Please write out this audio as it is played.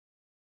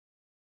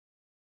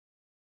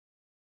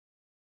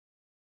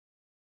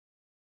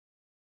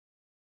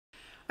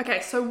Okay,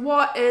 so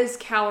what is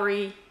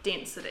calorie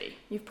density?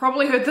 You've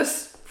probably heard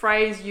this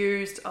phrase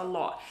used a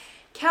lot.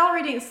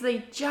 Calorie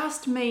density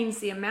just means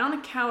the amount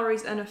of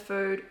calories in a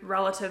food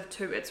relative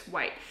to its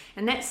weight.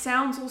 And that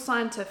sounds all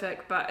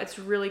scientific, but it's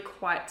really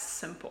quite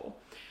simple.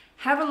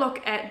 Have a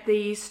look at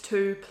these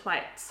two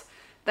plates.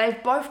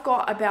 They've both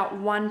got about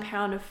 1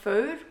 pound of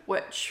food,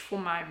 which for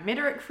my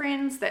metric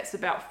friends, that's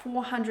about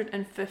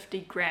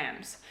 450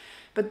 grams.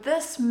 But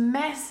this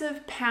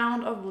massive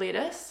pound of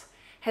lettuce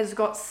has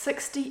got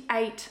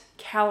 68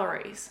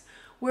 calories,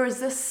 whereas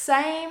the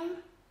same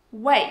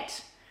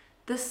weight,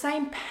 the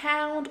same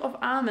pound of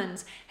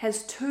almonds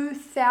has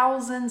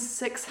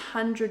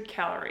 2,600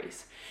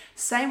 calories.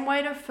 Same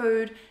weight of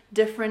food,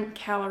 different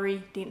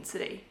calorie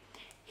density.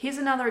 Here's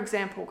another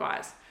example,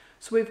 guys.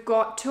 So we've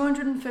got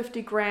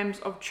 250 grams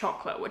of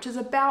chocolate, which is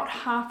about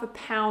half a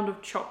pound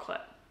of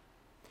chocolate.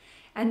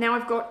 And now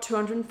we've got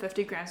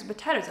 250 grams of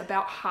potatoes,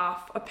 about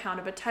half a pound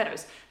of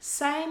potatoes.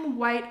 Same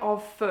weight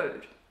of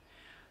food,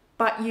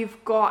 but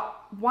you've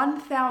got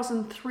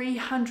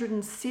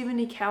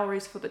 1,370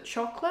 calories for the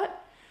chocolate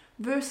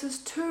versus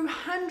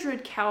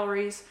 200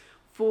 calories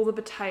for the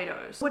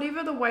potatoes.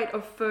 Whatever the weight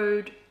of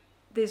food,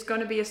 there's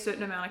going to be a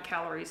certain amount of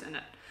calories in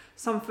it.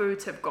 Some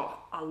foods have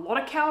got a lot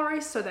of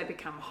calories, so they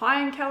become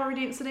high in calorie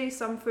density.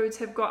 Some foods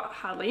have got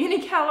hardly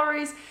any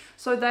calories,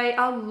 so they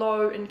are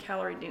low in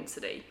calorie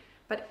density.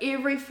 But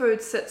every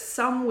food sits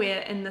somewhere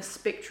in the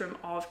spectrum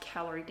of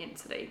calorie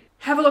density.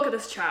 Have a look at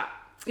this chart.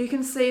 You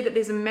can see that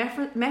there's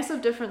a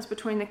massive difference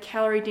between the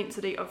calorie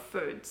density of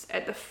foods.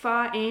 At the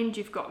far end,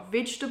 you've got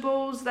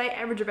vegetables. They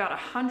average about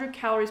 100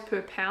 calories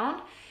per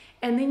pound.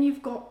 And then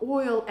you've got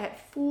oil at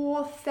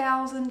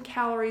 4,000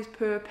 calories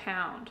per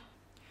pound.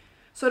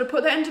 So to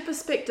put that into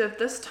perspective,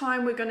 this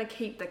time we're going to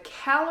keep the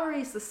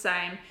calories the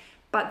same,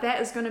 but that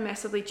is going to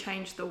massively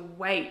change the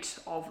weight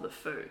of the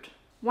food.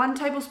 1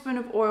 tablespoon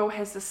of oil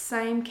has the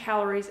same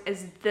calories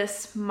as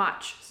this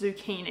much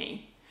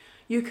zucchini.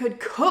 You could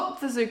cook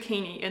the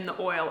zucchini in the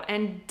oil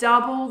and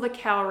double the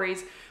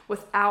calories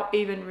without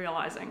even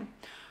realizing.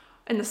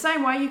 In the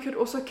same way, you could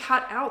also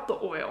cut out the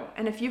oil.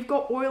 And if you've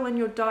got oil in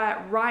your diet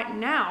right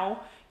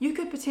now, you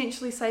could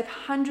potentially save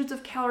hundreds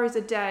of calories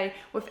a day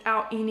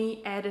without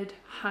any added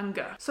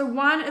hunger. So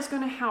one is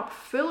going to help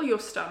fill your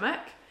stomach,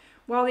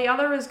 while the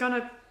other is going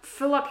to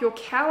fill up your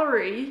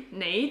calorie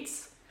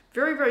needs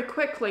very, very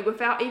quickly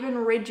without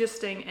even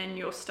registering in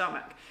your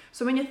stomach.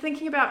 So when you're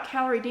thinking about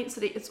calorie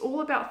density, it's all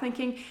about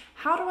thinking,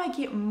 how do I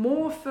get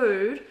more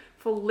food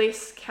for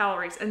less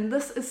calories? And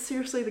this is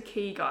seriously the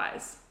key,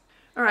 guys.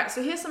 All right,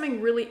 so here's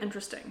something really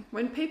interesting.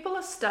 When people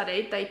are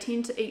studied, they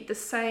tend to eat the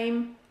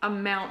same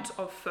amount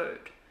of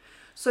food.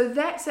 So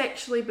that's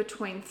actually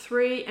between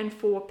 3 and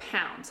 4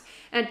 pounds.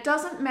 And it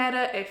doesn't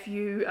matter if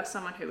you are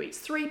someone who eats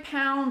 3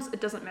 pounds, it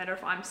doesn't matter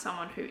if I'm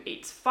someone who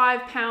eats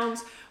 5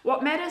 pounds.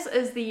 What matters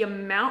is the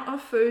amount of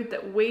food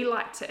that we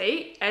like to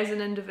eat as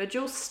an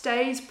individual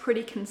stays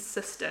pretty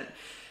consistent.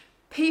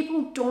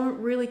 People don't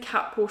really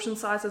cut portion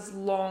sizes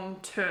long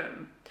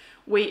term.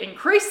 We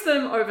increase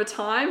them over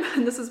time,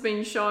 and this has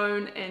been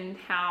shown in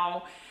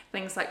how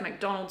things like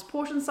McDonald's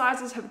portion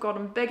sizes have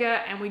gotten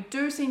bigger, and we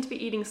do seem to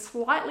be eating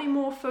slightly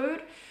more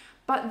food,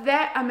 but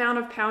that amount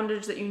of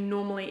poundage that you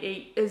normally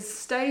eat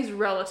stays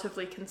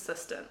relatively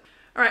consistent.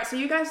 All right, so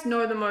you guys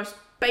know the most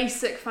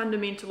basic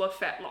fundamental of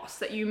fat loss,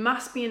 that you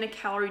must be in a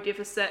calorie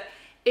deficit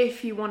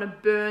if you want to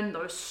burn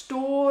those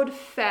stored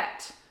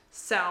fat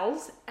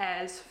cells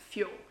as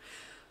fuel.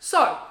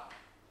 So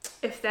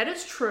if that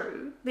is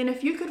true, then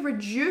if you could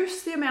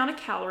reduce the amount of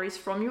calories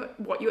from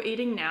what you're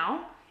eating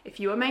now, if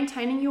you are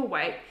maintaining your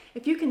weight,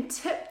 if you can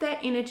tip that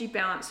energy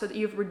balance so that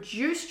you've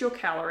reduced your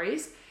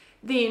calories,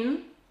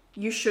 then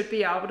you should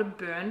be able to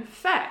burn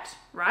fat,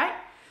 right?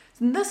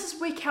 And this is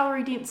where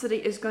calorie density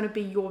is going to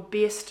be your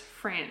best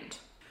friend.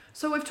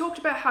 So we've talked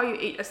about how you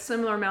eat a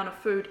similar amount of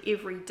food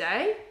every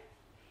day.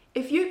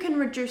 If you can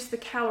reduce the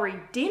calorie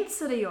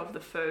density of the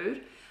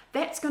food,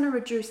 that's going to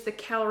reduce the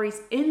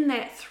calories in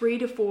that 3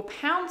 to 4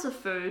 pounds of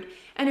food.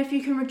 And if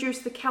you can reduce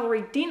the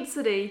calorie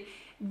density,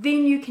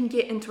 then you can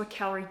get into a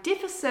calorie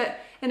deficit.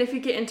 And if you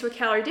get into a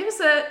calorie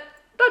deficit,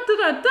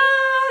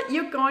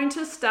 you're going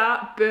to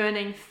start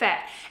burning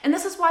fat. And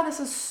this is why this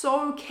is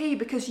so key,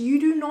 because you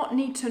do not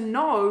need to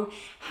know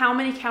how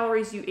many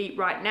calories you eat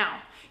right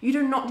now. You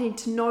do not need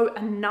to know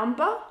a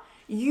number.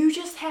 You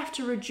just have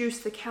to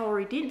reduce the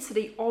calorie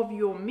density of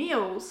your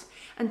meals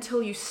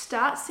until you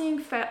start seeing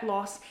fat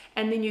loss,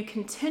 and then you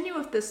continue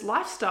with this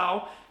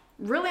lifestyle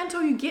really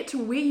until you get to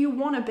where you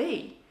want to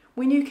be.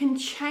 When you can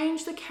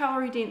change the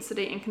calorie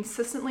density and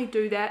consistently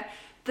do that,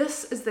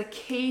 this is the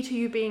key to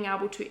you being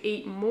able to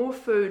eat more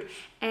food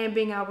and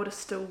being able to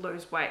still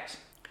lose weight.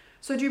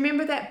 So do you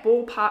remember that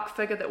ballpark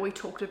figure that we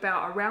talked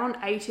about, around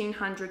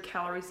 1,800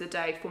 calories a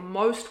day for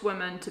most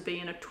women to be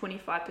in a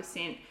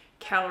 25%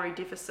 calorie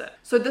deficit?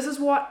 So this is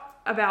what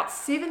about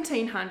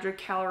 1,700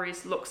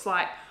 calories looks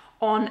like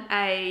on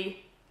a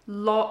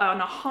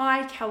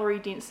high calorie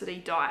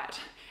density diet.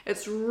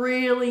 It's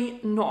really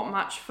not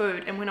much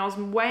food. And when I was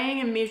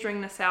weighing and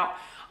measuring this out,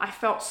 I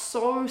felt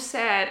so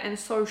sad and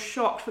so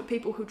shocked for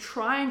people who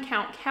try and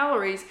count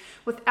calories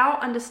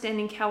without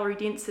understanding calorie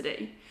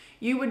density.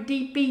 You would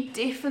be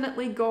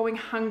definitely going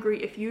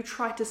hungry if you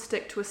try to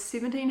stick to a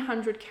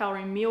 1700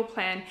 calorie meal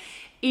plan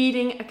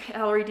eating a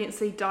calorie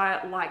density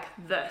diet like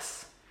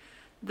this.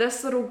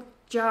 This little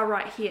jar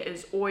right here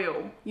is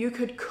oil. You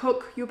could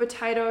cook your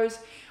potatoes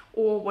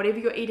or whatever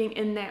you're eating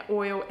in that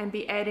oil and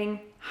be adding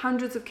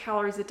hundreds of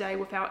calories a day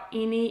without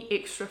any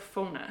extra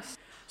fullness.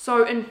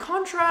 So in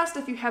contrast,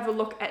 if you have a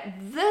look at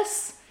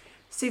this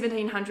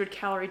 1700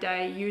 calorie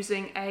day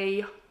using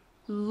a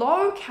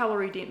low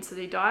calorie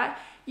density diet,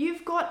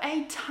 you've got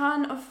a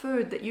ton of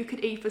food that you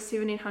could eat for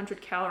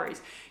 1700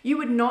 calories. You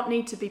would not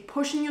need to be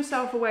pushing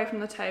yourself away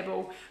from the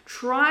table,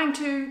 trying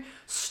to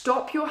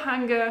stop your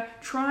hunger,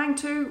 trying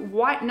to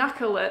white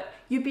knuckle it.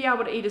 You'd be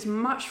able to eat as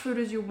much food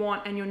as you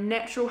want, and your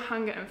natural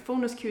hunger and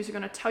fullness cues are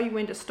going to tell you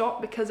when to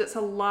stop because it's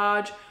a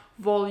large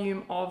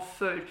volume of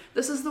food.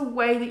 This is the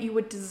way that you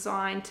were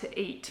designed to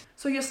eat.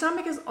 So your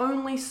stomach is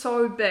only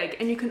so big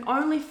and you can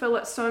only fill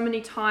it so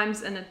many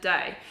times in a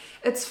day.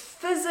 It's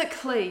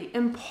physically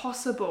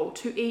impossible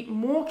to eat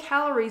more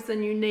calories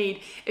than you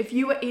need if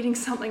you are eating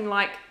something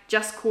like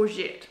just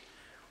courgette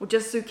or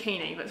just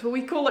zucchini. That's what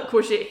we call it,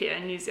 courgette here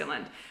in New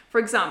Zealand, for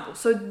example.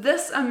 So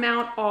this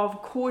amount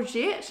of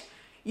courgette,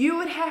 you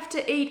would have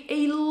to eat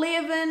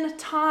 11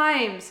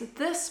 times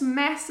this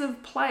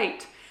massive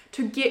plate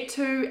to get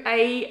to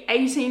a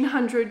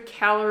 1800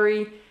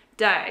 calorie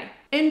day.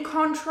 In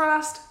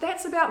contrast,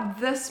 that's about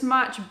this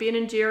much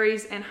Ben &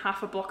 Jerry's and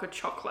half a block of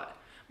chocolate.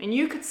 I mean,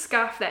 you could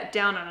scarf that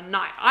down in a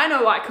night. I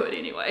know I could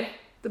anyway.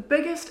 The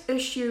biggest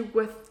issue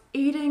with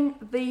eating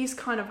these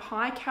kind of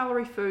high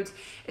calorie foods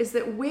is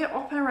that we're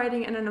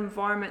operating in an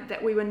environment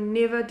that we were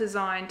never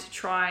designed to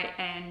try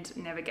and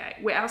navigate,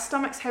 where our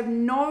stomachs have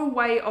no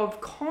way of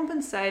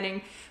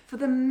compensating for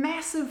the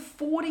massive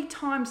 40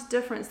 times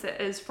difference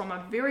that is from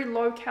a very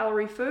low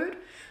calorie food,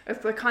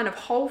 of the kind of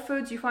whole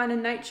foods you find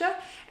in nature,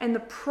 and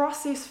the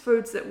processed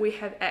foods that we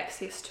have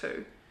access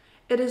to.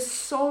 It is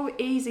so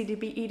easy to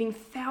be eating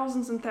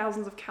thousands and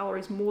thousands of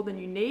calories more than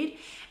you need,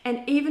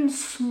 and even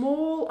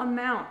small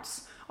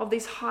amounts of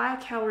these higher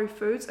calorie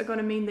foods are going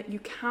to mean that you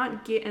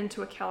can't get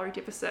into a calorie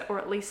deficit or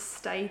at least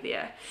stay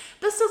there.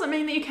 This doesn't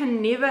mean that you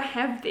can never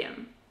have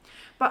them,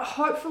 but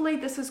hopefully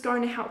this is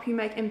going to help you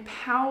make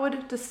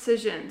empowered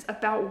decisions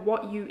about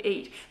what you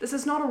eat. This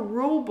is not a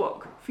rule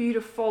book for you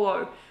to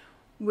follow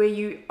where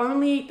you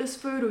only eat this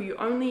food or you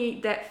only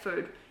eat that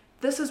food.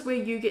 This is where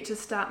you get to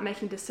start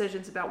making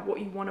decisions about what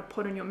you want to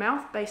put in your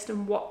mouth based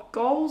on what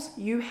goals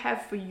you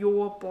have for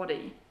your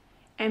body.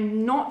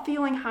 And not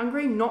feeling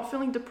hungry, not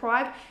feeling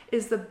deprived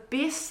is the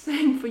best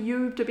thing for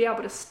you to be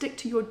able to stick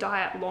to your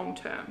diet long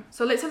term.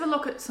 So let's have a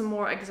look at some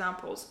more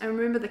examples. And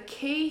remember, the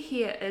key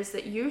here is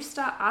that you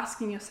start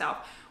asking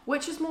yourself,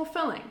 which is more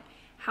filling?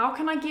 How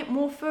can I get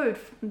more food,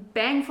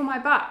 bang for my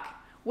buck?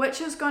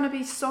 Which is going to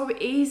be so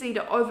easy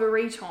to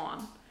overeat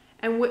on?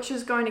 And which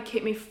is going to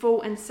keep me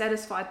full and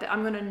satisfied that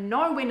I'm going to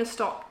know when to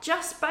stop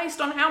just based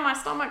on how my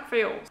stomach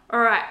feels. All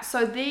right,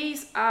 so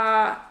these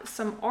are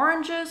some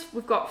oranges.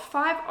 We've got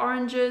 5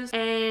 oranges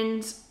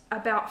and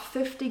about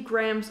 50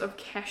 grams of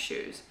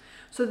cashews.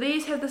 So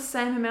these have the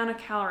same amount of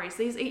calories.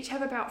 These each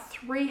have about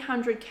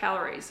 300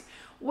 calories.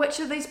 Which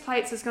of these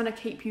plates is going to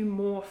keep you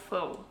more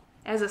full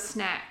as a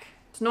snack?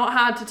 It's not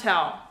hard to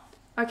tell.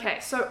 Okay,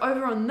 so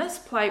over on this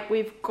plate,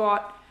 we've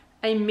got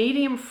a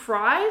medium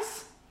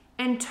fries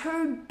and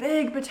 2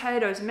 big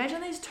potatoes.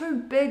 Imagine these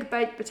 2 big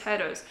baked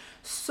potatoes.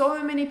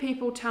 So many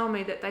people tell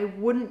me that they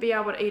wouldn't be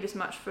able to eat as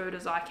much food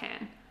as I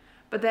can,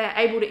 but they're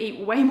able to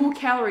eat way more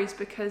calories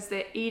because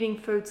they're eating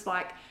foods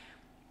like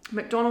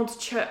McDonald's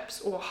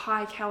chips or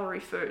high calorie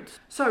foods.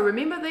 So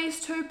remember these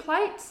 2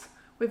 plates?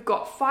 We've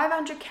got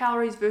 500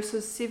 calories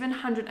versus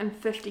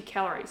 750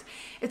 calories.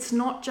 It's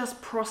not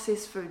just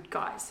processed food,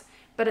 guys,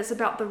 but it's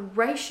about the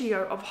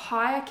ratio of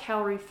higher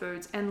calorie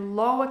foods and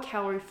lower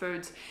calorie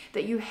foods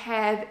that you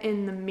have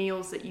in the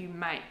meals that you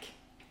make.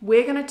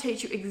 We're going to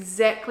teach you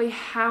exactly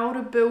how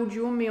to build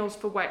your meals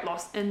for weight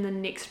loss in the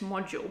next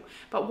module.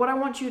 But what I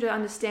want you to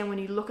understand when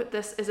you look at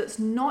this is it's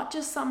not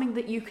just something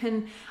that you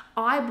can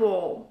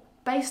eyeball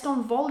based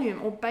on volume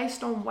or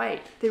based on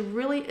weight. There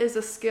really is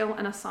a skill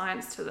and a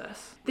science to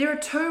this. There are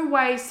 2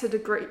 ways to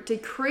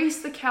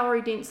decrease the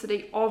calorie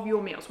density of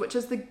your meals, which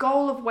is the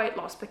goal of weight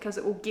loss because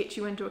it will get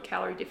you into a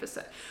calorie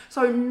deficit.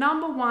 So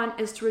number 1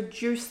 is to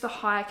reduce the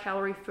higher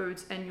calorie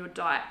foods in your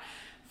diet.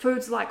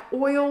 Foods like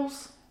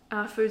oils,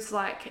 foods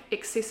like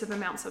excessive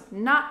amounts of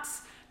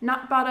nuts,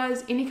 nut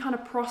butters, any kind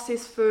of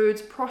processed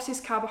foods,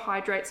 processed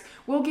carbohydrates.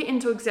 We'll get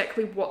into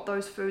exactly what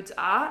those foods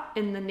are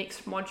in the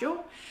next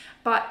module.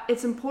 But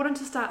it's important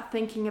to start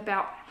thinking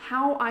about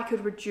how I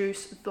could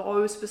reduce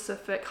those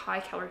specific high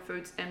calorie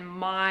foods in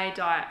my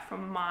diet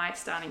from my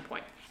starting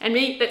point. And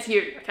me, that's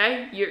you,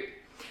 okay? You.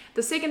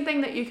 The second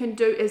thing that you can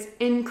do is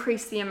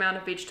increase the amount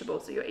of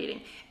vegetables that you're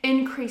eating.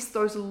 Increase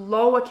those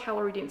lower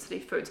calorie density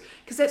foods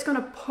because that's going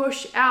to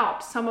push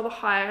out some of the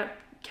higher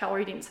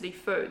calorie density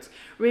foods.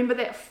 Remember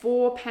that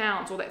 4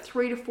 pounds or that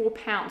 3 to 4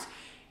 pounds,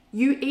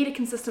 you eat a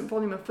consistent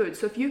volume of food.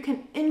 So if you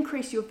can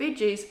increase your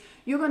veggies,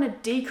 you're going to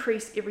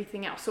decrease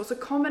everything else. So it's a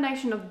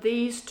combination of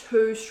these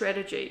two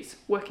strategies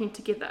working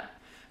together.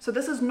 So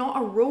this is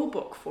not a rule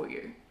book for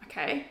you,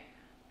 okay?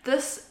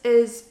 This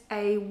is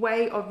a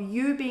way of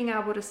you being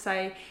able to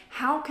say,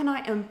 how can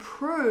I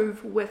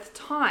improve with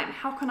time?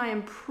 How can I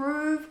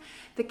improve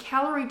the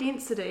calorie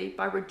density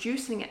by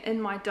reducing it in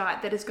my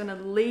diet that is going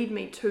to lead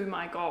me to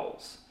my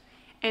goals?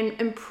 And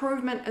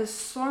improvement is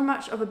so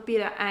much of a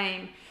better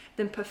aim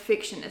than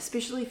perfection,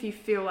 especially if you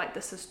feel like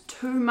this is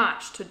too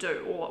much to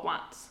do all at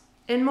once.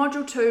 In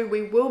Module 2,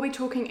 we will be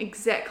talking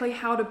exactly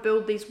how to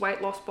build these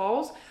weight loss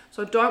bowls,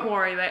 so don't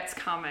worry, that's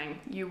coming.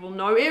 You will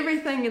know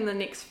everything in the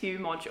next few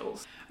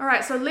modules. All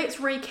right, so let's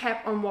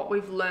recap on what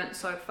we've learned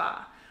so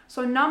far.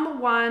 So number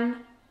 1,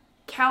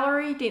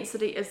 calorie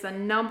density is the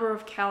number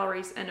of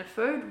calories in a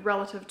food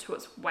relative to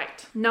its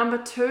weight. Number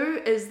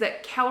 2 is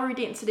that calorie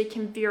density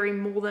can vary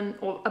more than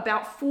or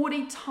about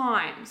 40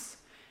 times,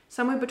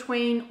 somewhere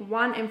between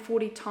 1 and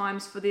 40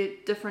 times for the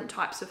different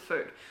types of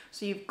food.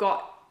 So you've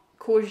got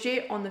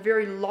courgette on the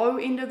very low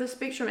end of the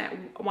spectrum at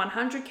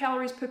 100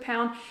 calories per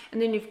pound,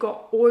 and then you've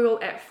got oil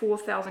at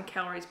 4,000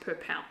 calories per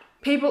pound.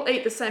 People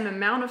eat the same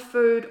amount of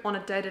food on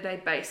a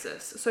day-to-day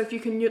basis. So if you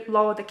can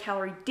lower the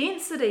calorie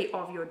density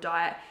of your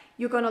diet,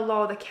 you're going to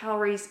lower the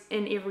calories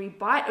in every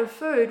bite of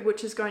food,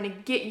 which is going to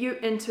get you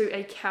into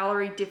a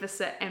calorie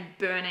deficit and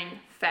burning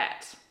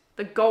fat.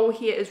 The goal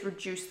here is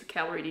reduce the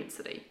calorie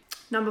density.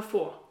 Number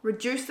 4,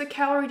 reduce the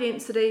calorie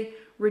density,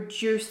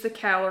 reduce the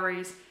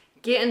calories,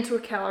 get into a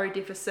calorie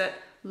deficit,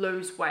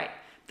 lose weight.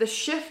 The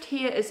shift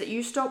here is that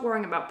you stop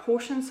worrying about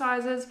portion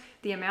sizes,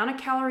 the amount of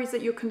calories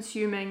that you're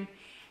consuming,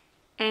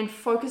 and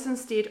focus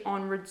instead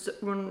on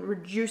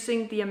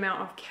reducing the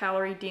amount of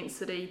calorie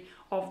density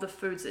of the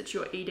foods that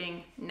you're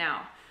eating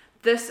now.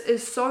 This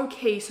is so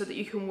key so that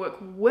you can work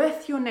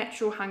with your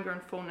natural hunger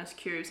and fullness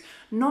cues,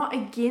 not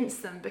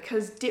against them,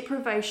 because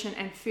deprivation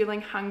and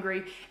feeling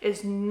hungry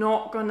is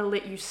not going to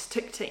let you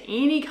stick to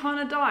any kind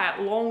of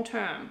diet long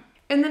term.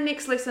 In the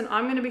next lesson,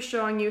 I'm going to be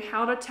showing you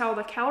how to tell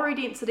the calorie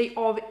density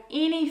of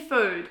any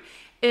food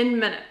in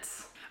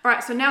minutes. All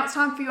right, so now it's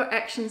time for your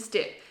action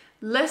step.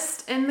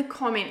 List in the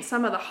comments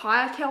some of the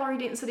higher calorie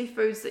density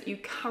foods that you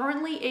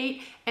currently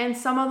eat and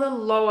some of the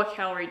lower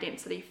calorie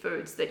density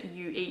foods that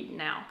you eat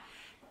now.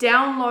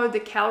 Download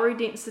the calorie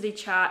density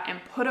chart and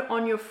put it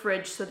on your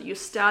fridge so that you're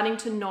starting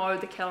to know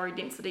the calorie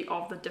density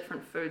of the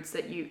different foods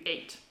that you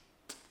eat.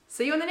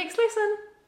 See you in the next lesson.